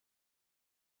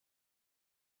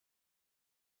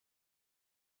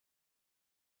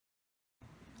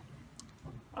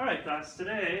All right, class,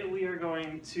 today we are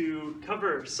going to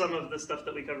cover some of the stuff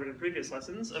that we covered in previous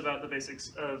lessons about the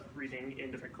basics of reading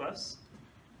in different clefs.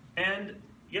 And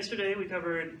yesterday we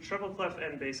covered treble clef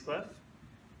and bass clef.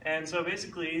 And so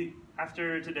basically,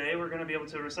 after today, we're going to be able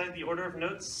to recite the order of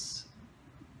notes,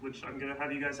 which I'm going to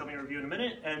have you guys help me review in a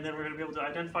minute, and then we're going to be able to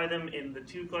identify them in the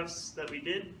two clefs that we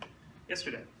did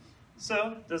yesterday.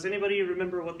 So, does anybody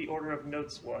remember what the order of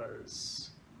notes was?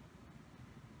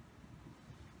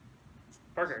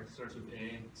 Parker. Starts with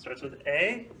A. Starts with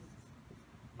A.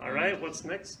 All right, what's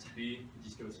next? B. It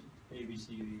just goes A, B,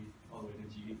 C, D, all the way to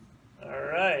G.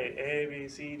 All right, A, B,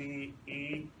 C, D,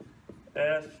 E,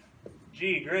 F,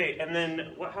 G. Great. And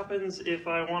then what happens if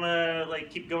I want to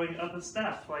keep going up a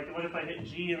staff? Like, what if I hit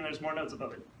G and there's more notes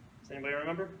above it? Does anybody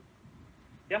remember?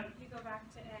 Yeah. You go back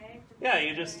to A. Yeah,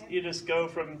 you just go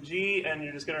from G and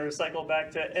you're just going to recycle back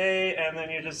to A and then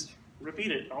you just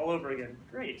repeat it all over again.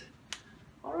 Great.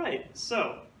 All right,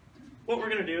 so what we're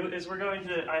going to do is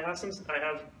I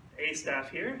have a staff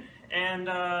here, and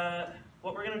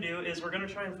what we're going to do is we're going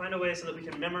to try and find a way so that we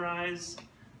can memorize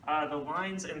the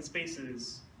lines and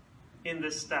spaces in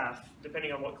this staff,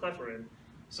 depending on what clef we're in.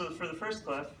 So for the first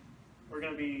clef, we're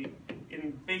going to be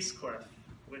in bass clef,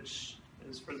 which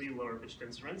is for the lower pitched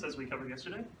instruments, as we covered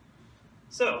yesterday.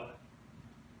 So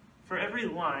for every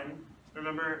line,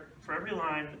 remember, for every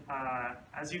line,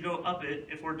 as you go up it,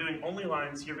 if we're doing only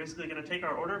lines, you're basically going to take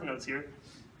our order of notes here,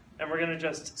 and we're going to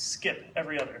just skip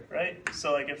every other, right?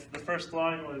 So like if the first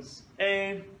line was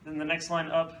A, then the next line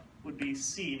up would be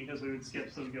C, because we would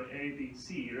skip, so we go A, B,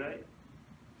 C, right?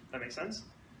 That makes sense?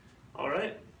 All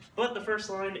right, but the first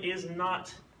line is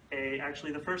not A.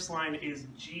 Actually, the first line is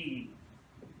G.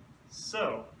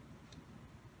 So,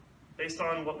 based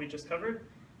on what we just covered,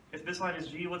 if this line is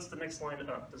G, what's the next line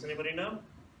up? Does anybody know?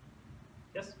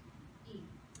 Yes? E.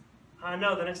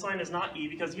 No, the next line is not E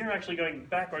because you're actually going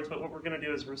backwards, but what we're going to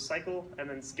do is recycle and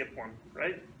then skip one,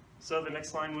 right? So the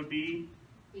next line would be?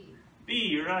 B.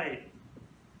 B, right.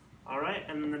 All right,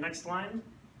 and then the next line?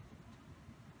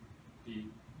 D.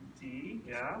 D,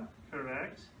 yeah,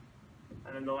 correct.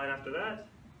 And then the line after that?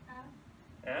 F.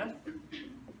 F.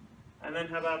 And then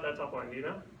how about that top line, do you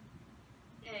know?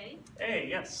 A. A,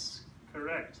 yes,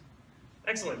 correct.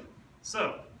 Excellent.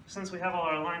 So, since we have all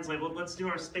our lines labeled, let's do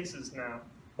our spaces now.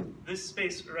 This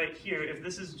space right here, if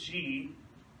this is G,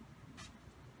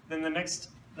 then the next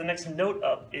note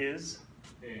up is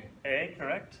A. A,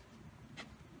 correct?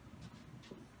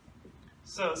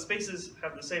 So spaces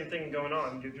have the same thing going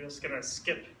on. You're just going to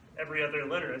skip every other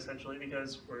letter essentially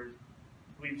because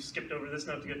we've skipped over this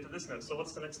note to get to this note. So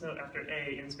what's the next note after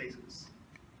A in spaces?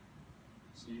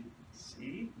 C.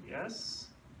 C, yes.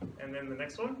 And then the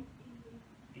next one?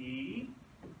 E.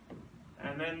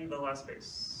 And then the last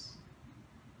space?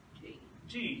 G.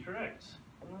 G, correct.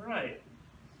 All right.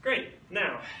 Great.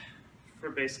 Now,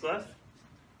 for bass clef,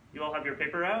 you all have your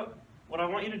paper out. What I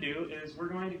want you to do is we're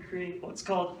going to create what's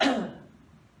called a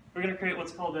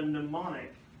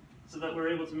mnemonic so that we're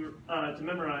able to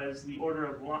memorize the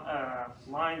order of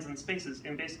lines and spaces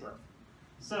in bass clef.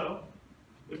 So,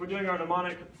 if we're doing our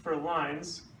mnemonic for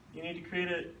lines, you need to create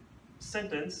a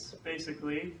sentence,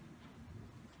 basically.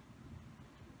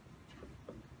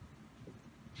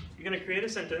 You're going to create a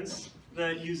sentence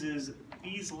that uses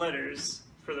these letters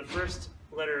for the first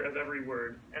letter of every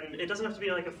word. And it doesn't have to be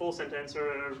like a full sentence or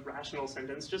a rational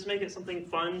sentence. Just make it something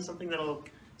fun, something that'll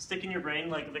stick in your brain.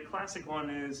 Like the classic one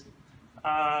is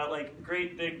like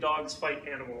great big dogs fight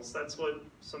animals. That's what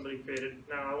somebody created.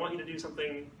 Now I want you to do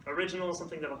something original,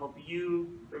 something that'll help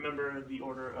you remember the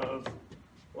order of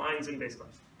lines in bass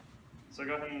clef. So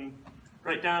go ahead and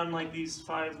write down like these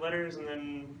 5 letters and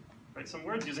then write some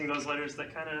words using those letters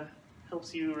that kind of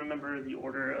helps you remember the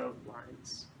order of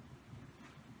lines.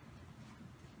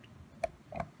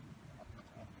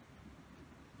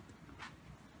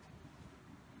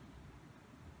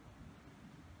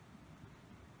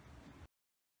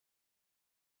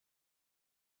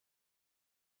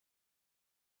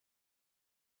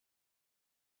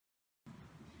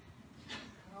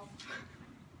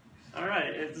 All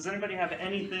right, does anybody have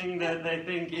anything that they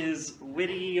think is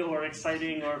witty or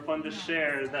exciting or fun to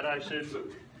share that I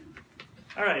should?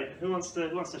 All right, who wants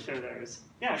to share theirs?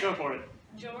 Yeah, go for it.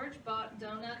 George bought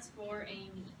donuts for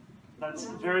Amy. That's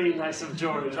very nice of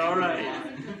George. All right.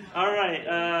 All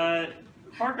right,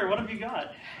 Parker, what have you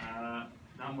got?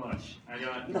 Not much. I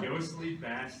got ghostly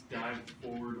bass dive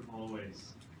forward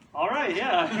always. All right,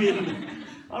 yeah, I mean,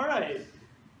 all right.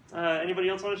 Anybody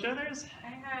else want to share theirs? I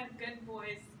had good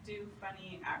boys do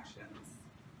funny actions.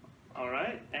 All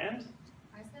right, and?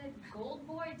 I said Gold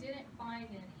Boy didn't find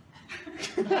any.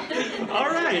 All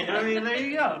right, I mean, there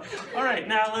you go. All right,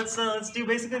 now let's do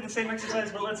basically the same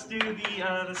exercise, but let's do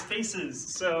the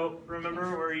spaces. So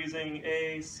remember, we're using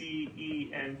A, C,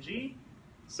 E, and G.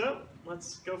 So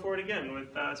let's go for it again with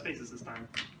spaces this time.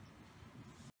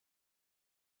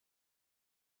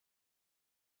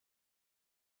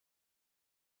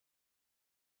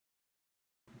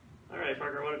 All right,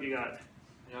 Parker, what have you got?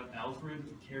 I got Alfred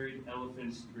carried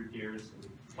elephants gregariously.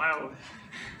 Wow,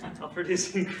 Alfred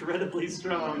is incredibly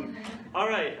strong. All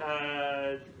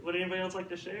right, would anybody else like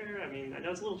to share? I mean, I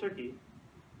know it's a little tricky.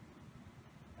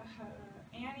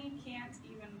 Annie can't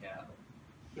even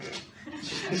go.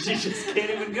 She just can't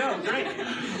even go. Great.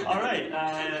 All right,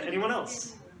 anyone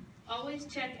else? Always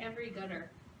check every gutter.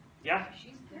 Yeah,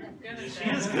 She's good at Good this. at she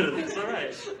is good at this. All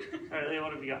right. All right, Leah,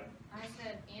 what have you got? I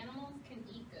said animals can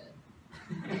eat good.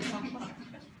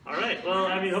 All right. Well,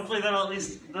 I mean, hopefully that'll at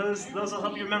least those will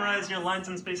help you memorize your lines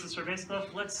and spaces for bass clef.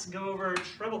 Let's go over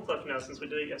treble clef now, since we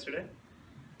did it yesterday.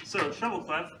 So treble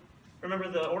clef. Remember,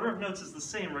 the order of notes is the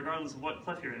same regardless of what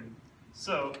clef you're in.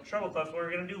 So treble clef,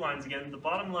 we're going to do lines again. The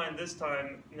bottom line this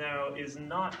time now is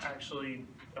not actually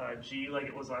G like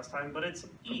it was last time, but it's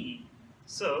E.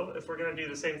 So if we're going to do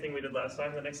the same thing we did last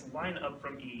time, the next line up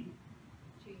from E,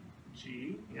 G.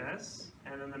 G, yes,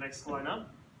 and then the next line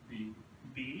up, B,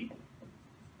 B,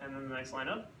 and then the next line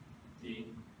up, D,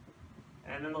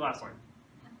 and then the last line,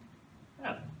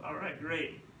 F. All right,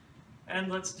 great. And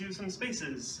let's do some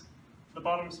spaces. The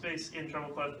bottom space in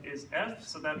treble clef is F,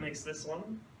 so that makes this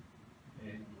one.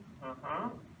 A, Uh-huh.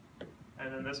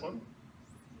 And then this one,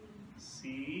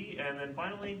 C, and then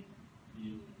finally, B.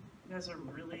 you guys are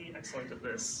really excellent at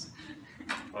this.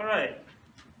 All right.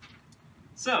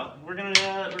 So we're gonna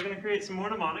create some more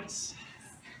mnemonics.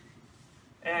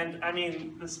 And I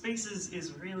mean, the spaces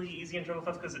is really easy in treble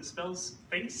clef because it spells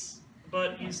face.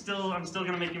 But I'm still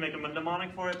gonna make you make a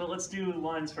mnemonic for it. But let's do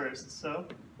lines first. So.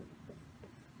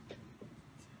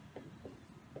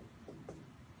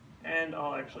 And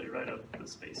I'll actually write up the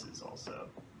spaces also.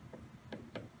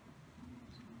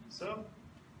 So,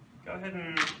 go ahead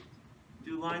and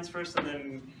do lines first and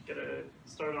then get a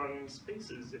start on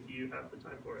spaces if you have the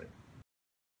time for it.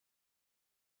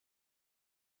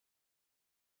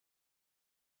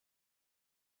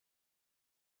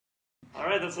 All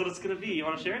right, that's what it's gonna be. You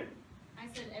wanna share it? I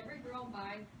said every girl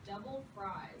buy double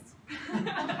fries.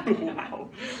 Wow.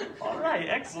 All right,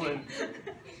 excellent. Too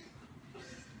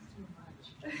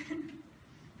much.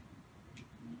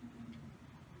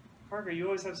 Parker, you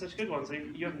always have such good ones.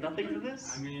 You have nothing for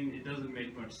this? I mean, it doesn't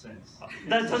make much sense.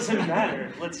 That doesn't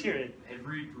matter. Let's hear it.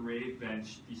 Every gray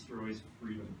bench destroys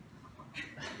freedom.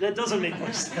 That doesn't make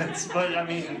much sense, but I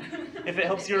mean, if it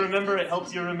helps you remember, it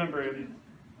helps you remember.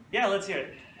 Yeah, let's hear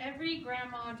it. Every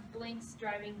grandma blinks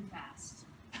driving fast.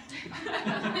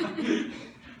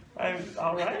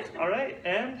 All right,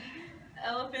 and?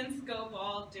 Elephants go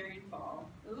bald during fall.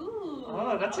 Ooh.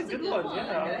 Oh, that's a good one.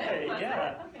 Yeah, all right, Was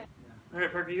yeah. it? Okay. All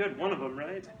right, Parker, you had one of them,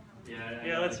 right? Yeah,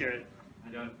 Yeah, let's hear it.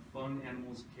 I got fun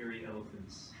animals carry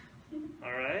elephants.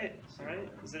 All right.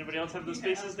 Does anybody else have the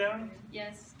spaces down?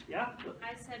 Yes. Yeah?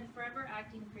 I said forever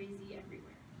acting crazy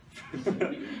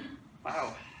everywhere.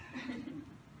 Wow.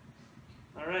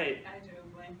 All right. I drew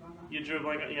a blank on that. You drew a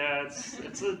blank. Yeah,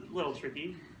 it's a little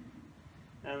tricky.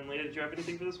 And Leah, did you have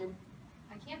anything for this one?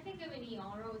 I can't think of any.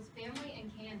 All I wrote was family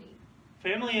and candy.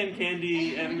 Family and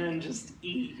candy, and then just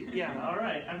E. Yeah, all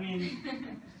right. I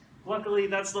mean, luckily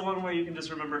that's the one where you can just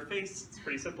remember face. It's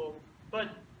pretty simple. But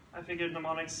I figured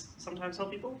mnemonics sometimes help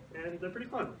people, and they're pretty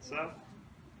fun. So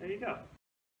there you go.